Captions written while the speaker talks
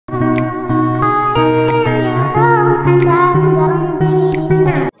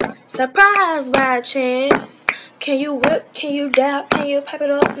just by chance. Can you whip? Can you dab? Can you pipe it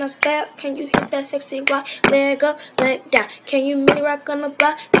up and step? Can you hit that sexy walk? Leg up, leg down. Can you mini rock on the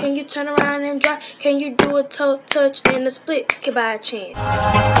block? Can you turn around and drop? Can you do a toe touch and a split? Can by chance. I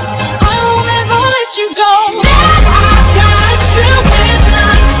won't ever let you go. I got you in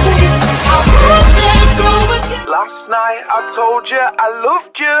my space. I won't let go of you. Last night I told you I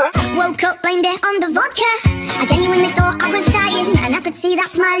loved you. Woke up blind there on the vodka. I genuinely thought I was dying, and I could see that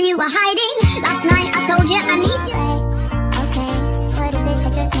smile you were hiding. Last night I told you I need you. Okay, what is it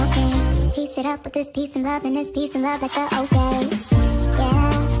that you're smoking? Piece it up with this peace and love, and this peace and love like the okay.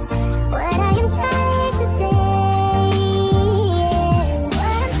 Yeah, what I am trying to say is,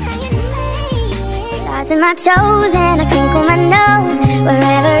 what I'm trying to say is, starts in my toes and I crinkle my nose.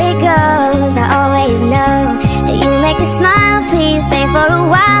 Wherever it goes, I always know that you make me smile. Please stay for a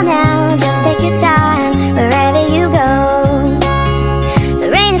while now. Just take your time wherever you go. The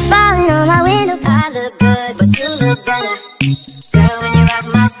rain is falling on my window. I look good, but you look better. Girl, when you rock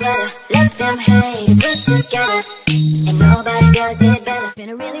my sweater, let them hate, we're together, and nobody does it better. It's been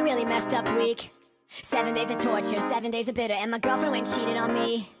a really, really messed up week. 7 days of torture, 7 days of bitter, and my girlfriend went cheated on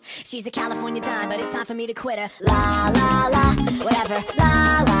me. She's a California dime, but it's time for me to quit her. La la la, whatever.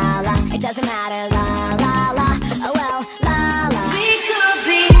 La la la, it doesn't matter. La la la, oh well. La la. We could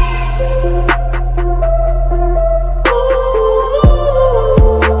be.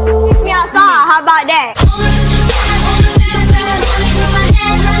 Yeah, how about that?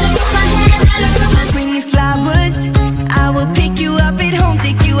 Bring me flowers, I will pick you up at home,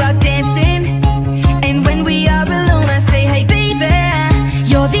 take you out dancing. And when we are alone, I say, hey baby,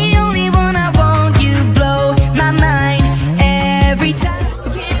 you're the only one I want. You blow my mind every time.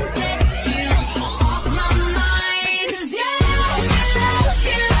 Just can't get you off my mind. 'Cause your love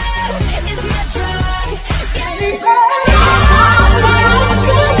is my drug.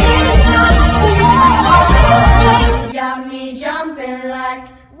 Got me jumping like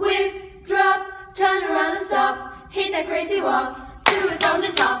whip, drop, turn around and stop, hit that crazy walk, do it from the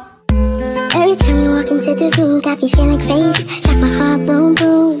top. Every time you walk into the room, got me feeling crazy. Shock my heart, boom,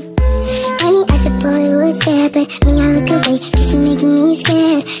 boom. Any other boy would stare, but me, I look away, 'cause you're making me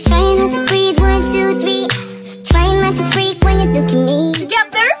scared. Trying not to breathe, 1, 2, 3. Trying not to freak when you look at me.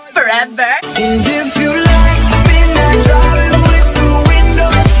 Together forever. And if you like midnight driving with the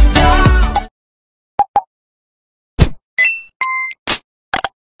window down.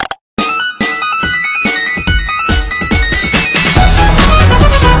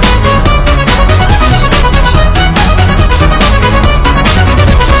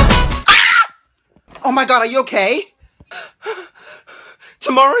 Oh my god, are you okay?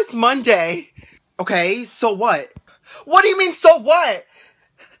 Tomorrow's Monday. Okay, so what? What do you mean, so what?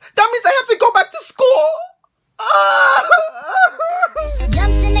 That means I have to go back to school.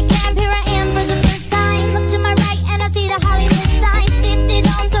 Jumped in the cab, here I am for the first time. Look to my right and I see the Hollywood sign. This is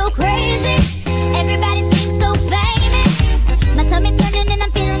all so crazy. Everybody seems so famous. My tummy's turning and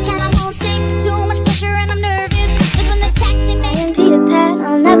I'm feeling kinda homesick. Too much pressure and I'm nervous. Just when the taxi man. I am Peter Pan,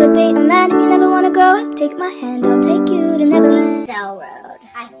 I'll never be a man. If you never wanna go, take my hand, I'll take you to Neverland. So rude.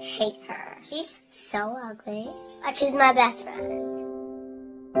 I hate her. She's so ugly. But she's my best friend.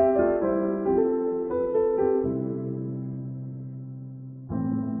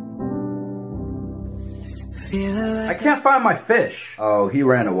 I can't find my fish. Oh, he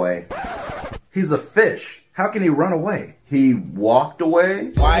ran away. He's a fish. How can he run away? He walked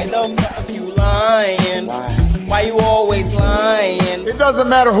away? Why the fuck you lying? Why you always lying? It doesn't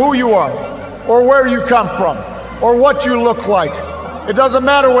matter who you are, or where you come from, or what you look like. It doesn't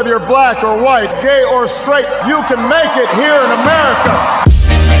matter whether you're black or white, gay or straight. You can make it here in America.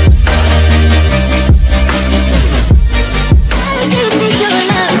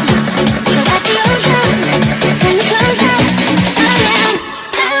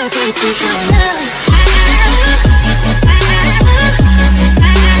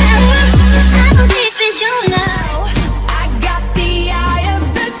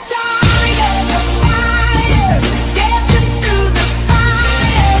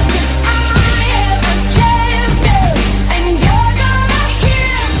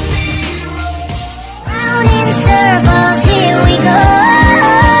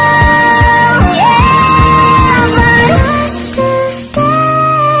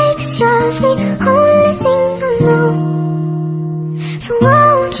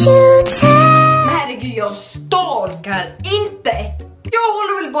 Herregud, jag stalkar inte. Jag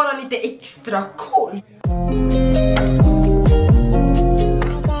håller väl bara lite extra koll.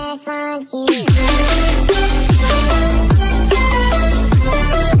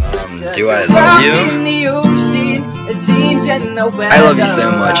 Do I love you? In the ocean, I love you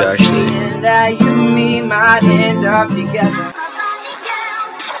so much, actually.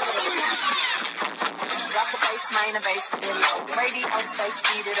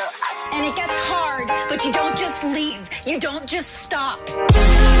 And it gets hard, but you don't just leave, you don't just stop.